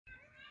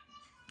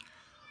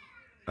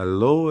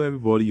Hello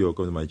everybody,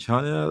 welcome to my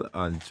channel,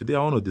 and today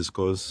I want to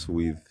discuss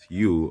with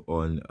you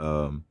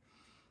on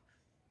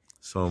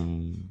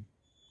some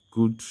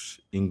good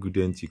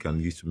ingredients you can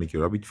use to make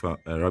your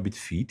rabbit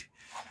feed,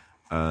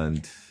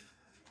 and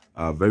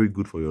are very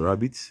good for your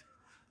rabbits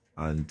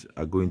and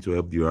are going to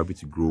help the rabbit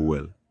to grow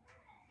well.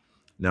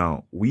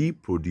 Now, we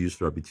produce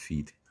rabbit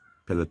feed,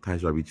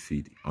 pelletized rabbit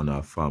feed on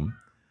our farm,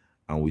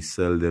 and we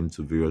sell them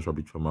to various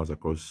rabbit farmers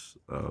across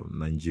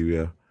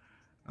Nigeria.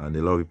 And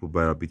a lot of people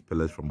buy rabbit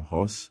pellets from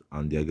us,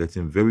 and they are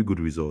getting very good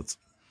results.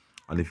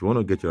 And if you want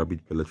to get your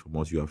rabbit pellet from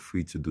us, you are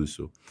free to do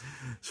so.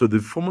 So the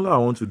formula I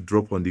want to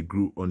drop on the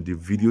group, on the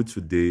video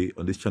today,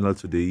 on this channel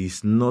today,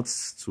 is not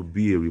to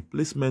be a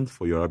replacement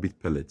for your rabbit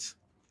pellets.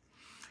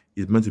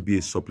 It's meant to be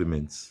a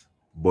supplement,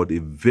 but a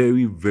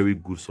very, very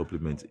good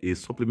supplement. A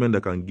supplement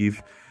that can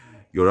give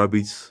your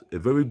rabbits a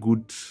very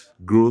good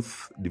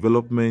growth,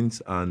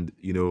 development, and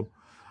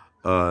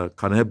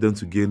can help them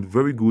to gain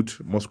very good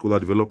muscular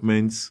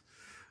developments.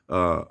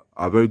 Are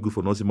very good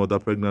for nursing mother,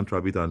 pregnant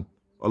rabbit, and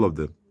all of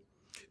them.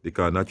 They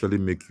can actually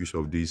make use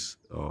of this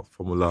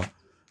formula.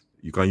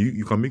 You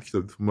can make use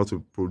of the formula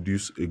to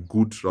produce a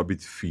good rabbit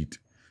feed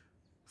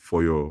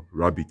for your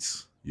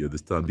rabbits. You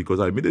understand? Because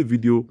I made a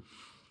video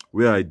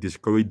where I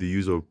discouraged the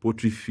use of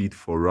poultry feed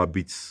for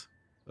rabbits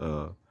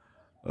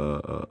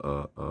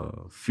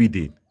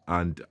feeding,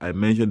 and I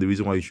mentioned the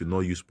reason why you should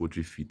not use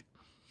poultry feed.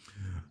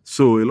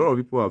 So a lot of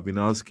people have been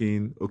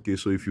asking, okay,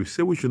 so if you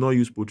say we should not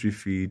use poultry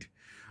feed,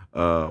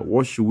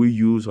 what should we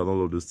use and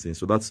all of those things.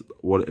 So that's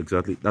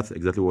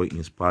exactly what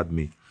inspired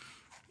me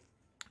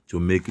to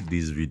make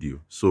this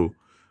video. So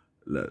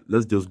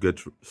let's just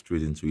get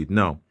straight into it.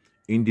 Now,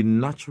 in the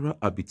natural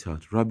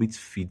habitat, rabbits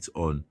feed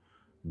on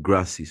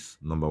grasses,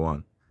 number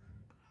one,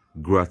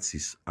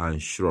 grasses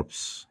and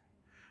shrubs.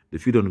 They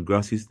feed on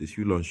grasses, they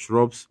feed on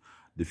shrubs,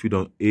 they feed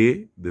on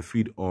they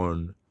feed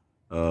on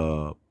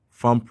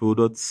farm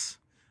products,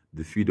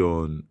 they feed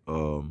on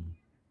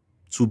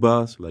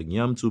tubers like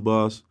yam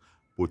tubers,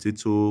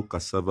 potato,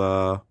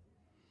 cassava,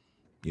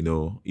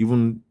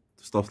 even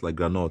stuff like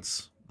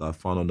granules that are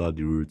found under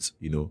the roots.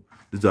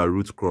 These are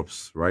root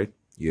crops, right?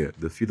 Yeah,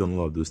 they feed on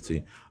all of those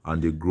things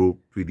and they grow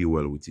pretty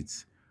well with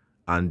it.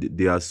 And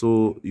they are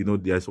so,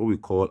 there's what we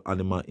call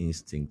animal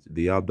instinct.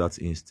 They have that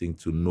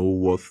instinct to know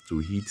what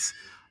to eat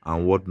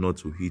and what not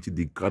to eat,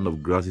 the kind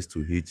of grasses to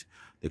eat,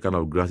 the kind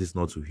of grasses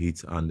not to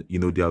eat. And,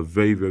 they are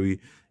very,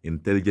 very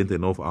intelligent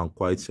enough and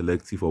quite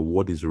selective of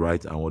what is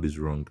right and what is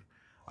wrong.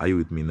 Are you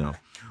with me now?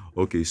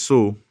 Okay,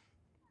 so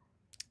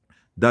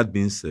that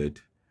being said,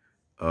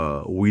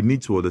 we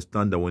need to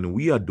understand that when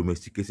we are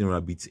domesticating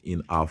rabbits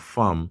in our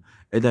farm,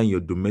 either in your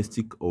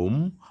domestic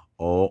home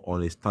or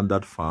on a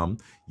standard farm,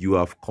 you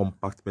have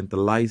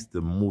compartmentalized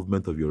the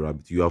movement of your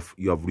rabbit. You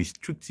have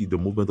restricted the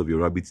movement of your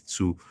rabbit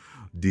to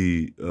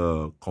the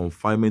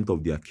confinement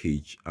of their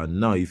cage. And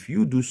now, if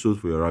you do so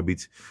for your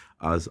rabbit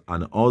as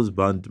an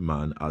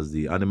husbandman, as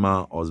the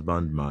animal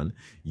husbandman,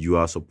 you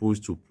are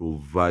supposed to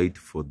provide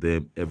for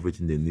them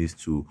everything they need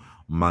to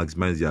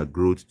maximize their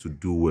growth, to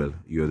do well.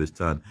 You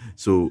understand?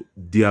 So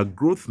their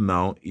growth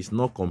now is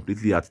not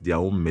completely at their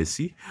own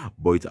mercy,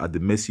 but it's at the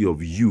mercy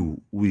of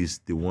you, who is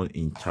the one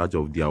in charge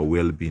of their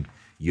well-being.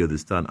 You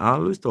understand? I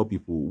always tell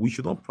people we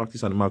should not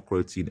practice animal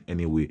cruelty in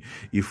any way.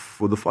 If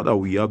for the fact that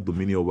we have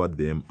dominion over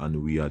them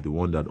and we are the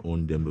one that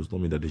own them, does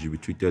not mean that they should be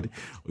treated,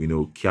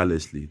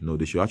 carelessly. No,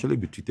 they should actually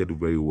be treated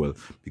very well,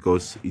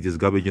 because it is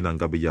garbage in and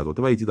garbage out.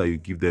 Whatever it is that you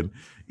give them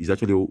is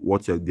actually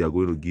what they are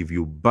going to give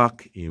you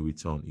back in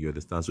return. You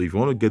understand? So if you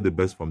want to get the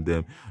best from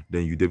them,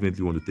 then you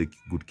definitely want to take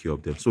good care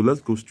of them. So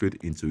let's go straight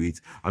into it.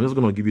 I'm just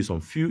going to give you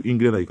some few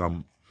ingredients that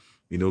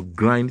you can,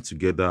 grind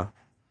together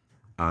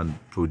and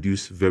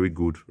produce very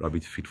good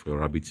rabbit feed for your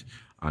rabbit,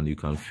 and you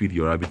can feed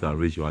your rabbit and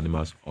raise your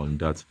animals on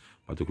that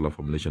particular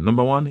formulation.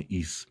 Number one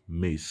is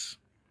maize.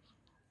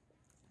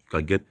 You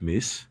can get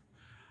maize.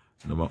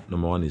 Number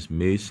one is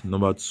maize.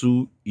 Number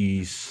two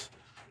is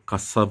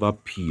cassava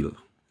peel.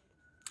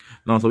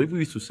 Now, some people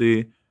used to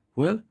say,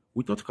 well,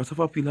 we thought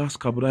cassava peel has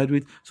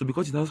carbohydrate, so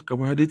because it has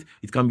carbohydrate,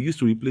 it can be used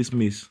to replace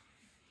maize.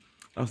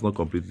 That's not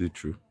completely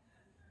true.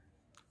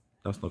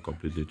 That's not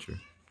completely true.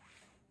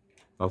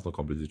 That's not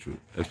completely true.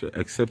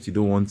 Except you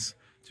don't want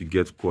to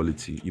get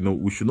quality.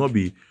 We should not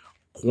be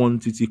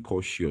quantity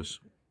cautious.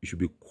 It should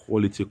be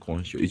quality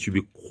conscious. It should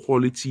be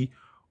quality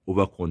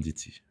over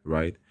quantity,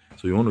 right?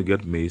 So you want to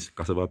get maize,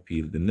 cassava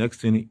peel. The next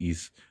thing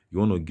is you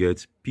want to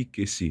get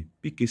PKC.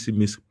 PKC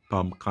means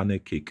palm kernel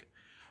cake.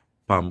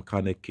 Palm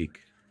kernel cake.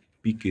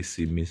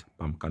 PKC means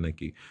palm kernel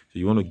cake. So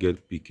you want to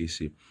get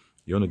PKC.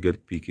 You want to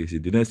get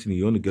PKC. The next thing,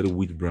 you want to get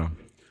wheat bran.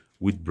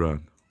 Wheat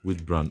bran.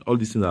 Wheat bran. All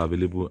these things are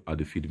available at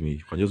the feed me.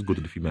 You can just go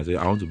to the feed me and say,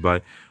 I want to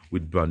buy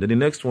wheat bran. Then the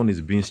next one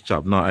is beans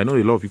chaff. Now, I know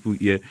a lot of people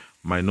here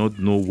might not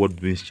know what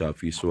beans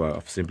chaff is, so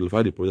I've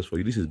simplified the process for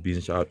you. This is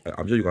beans chaff.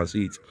 I'm sure you can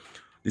see it.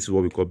 This is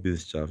what we call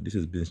beans chaff. This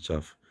is beans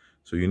chaff.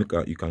 So you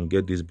can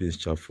get this beans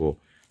chaff for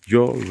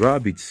your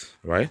rabbits,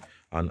 right?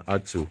 And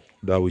add to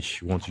that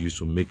which you want to use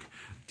to make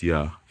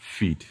their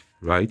feed,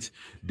 right?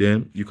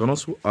 Then you can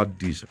also add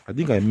this. I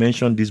think I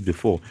mentioned this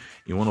before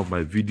in one of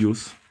my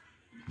videos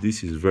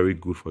This is very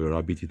good for your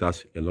rabbit. It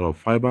has a lot of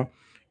fiber,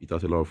 it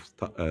has a lot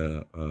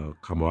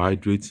of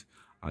carbohydrates,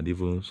 and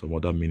even some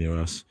other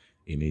minerals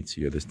in it.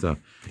 You understand?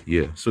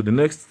 Yeah. So the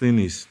next thing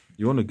is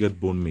you want to get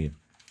bone meal.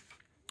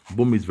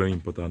 Bone meal is very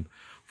important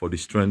for the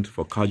strength,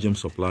 for calcium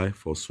supply,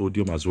 for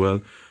sodium as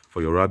well,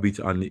 for your rabbit.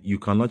 And you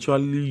can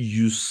actually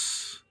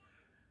use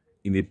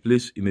in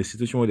a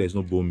situation where there's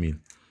no bone meal,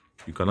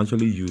 you can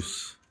actually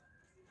use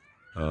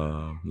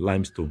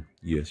limestone.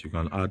 Yes, you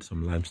can add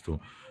some limestone.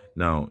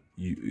 Now,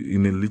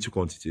 in a little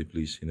quantity,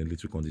 please, in a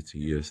little quantity.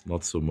 Yes,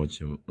 not so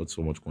much, not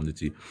so much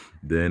quantity.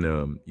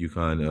 Then you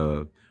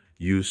can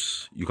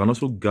you can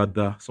also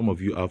gather. Some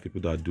of you have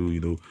people that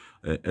do,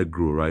 egg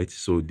roll, right?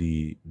 So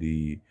the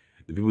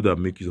people that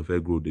make use of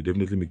egg roll, they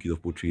definitely make use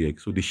of poultry egg.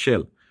 So the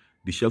shell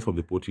from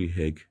the poultry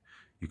egg,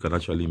 you can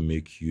actually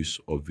make use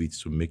of it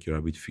to make your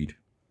rabbit feed.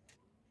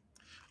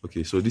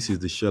 Okay, so this is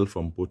the shell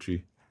from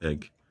poultry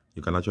egg.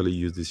 You can actually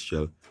use this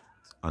shell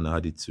and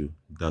add it to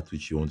that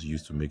which you want to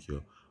use to make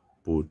your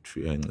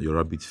poultry and your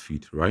rabbit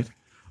feed, right?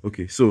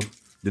 Okay, so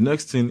the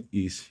next thing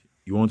is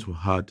you want to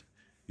add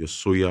your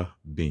soya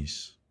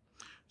beans.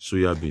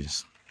 Soya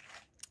beans,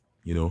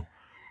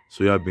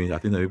 soya beans. I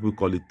think that people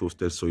call it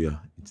toasted soya.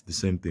 It's the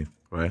same thing,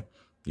 right?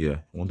 Yeah,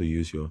 you want to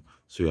use your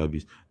soya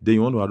beans. Then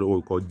you want to add what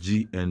we call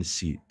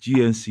GNC.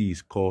 GNC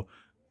is called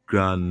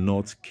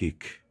groundnut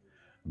cake.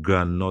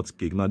 Groundnut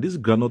cake. Now, this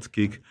groundnut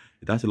cake,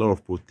 it has a lot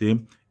of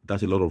protein, it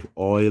has a lot of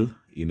oil,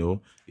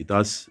 it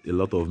has a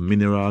lot of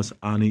minerals,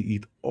 and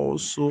it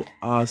also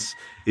has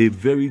a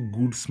very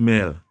good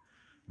smell,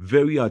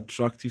 very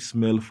attractive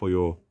smell for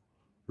your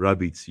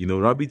rabbits.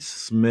 Rabbits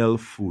smell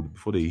food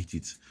before they eat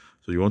it.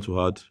 So you want to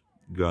add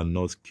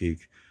groundnut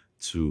cake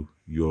to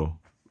your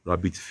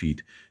rabbit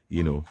feed,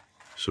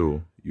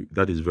 so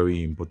that is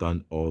very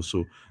important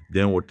also.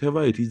 Then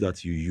whatever it is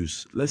that you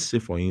use, let's say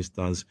for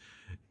instance,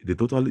 the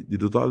total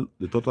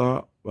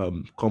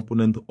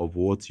component of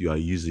what you are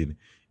using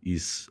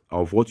is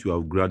of what you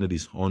have grounded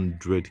is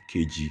 100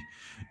 kg.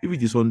 If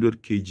it is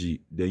 100 kg,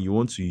 then you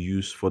want to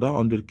use, for that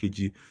 100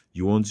 kg,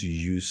 you want to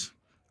use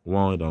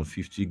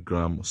 150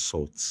 gram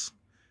salts.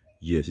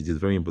 Yes, it is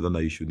very important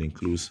that you should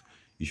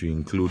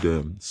include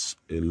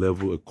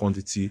a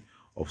quantity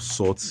of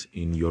salt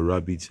in your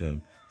rabbit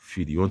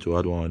feed. You want to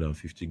add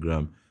 150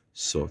 gram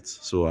salt.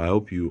 So I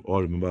hope you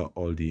all remember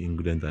all the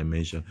ingredients I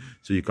mentioned.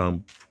 So you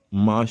can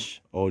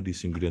mash all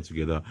these ingredients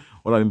together.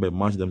 What I mean by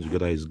mash them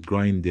together is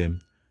grind them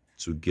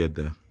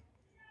together.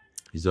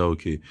 Is that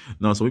okay?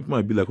 Now, some people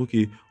might be like,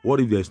 okay, what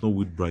if there's no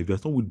wheat bran? If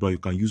there's no wheat bran, you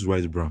can use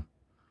rice bran.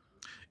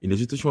 In a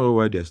situation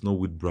where there's no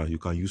wheat bran, you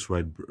can use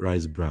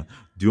rice bran.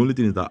 The only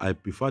thing is that I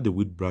prefer the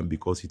wheat bran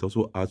because it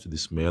also adds to the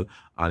smell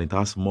and it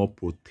has more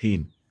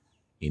protein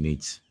in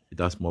it. It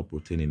has more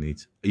protein in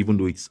it, even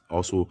though it's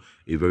also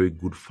a very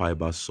good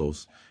fiber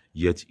source,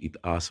 yet it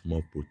has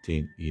more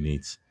protein in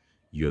it.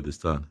 You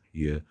understand?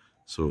 Yeah.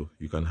 So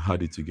you can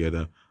add it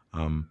together,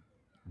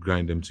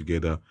 grind them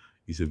together.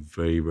 It's a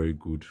very, very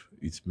good,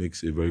 it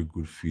makes a very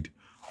good feed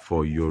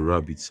for your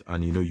rabbits.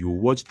 And you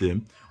watch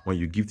them when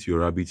you give to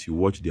your rabbits, you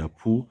watch their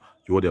poo,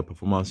 you watch their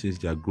performances,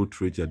 their growth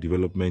rate, their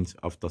development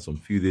after some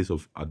few days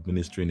of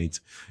administering it.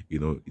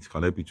 It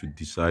can help you to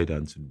decide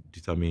and to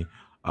determine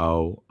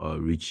how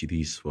rich it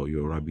is for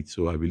your rabbit.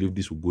 So I believe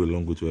this will go a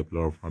long way to help a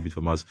lot of rabbit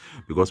farmers,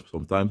 because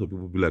sometimes people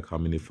will be like,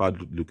 I'm in a far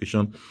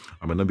location,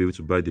 I might not be able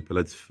to buy the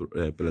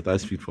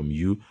pelletized feed from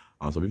you.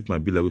 And some people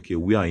might be like, okay,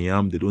 where I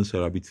am, they don't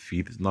sell rabbit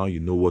feed. Now you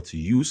know what to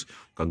use.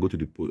 You can go to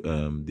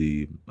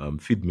the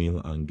feed mill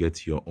and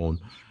get your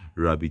own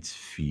rabbit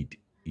feed.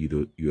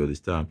 You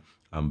understand?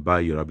 And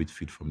buy your rabbit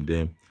feed from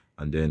them,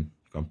 and then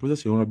you can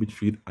process your own rabbit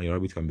feed, and your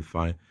rabbit can be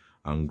fine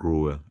and grow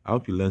well. I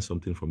hope you learned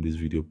something from this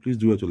video. Please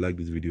do well to like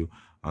this video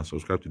and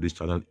subscribe to this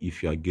channel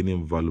if you are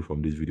gaining value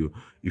from this video.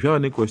 If you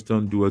have any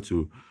question, do well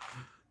to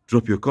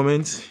drop your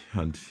comments,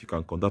 and you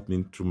can contact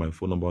me through my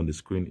phone number on the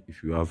screen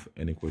if you have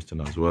any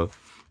question as well.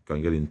 You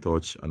can get in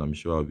touch, and I'm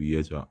sure I'll be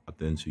here to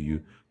attend to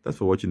you. Thanks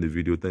for watching the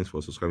video. Thanks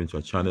for subscribing to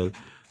our channel.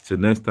 Till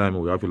next time,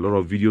 we have a lot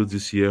of videos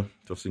this year.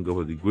 Trusting God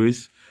for the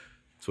grace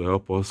to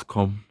help us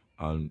come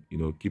and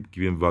keep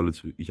giving value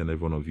to each and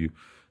every one of you.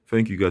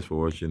 Thank you guys for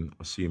watching.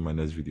 I'll see you in my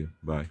next video.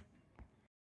 Bye.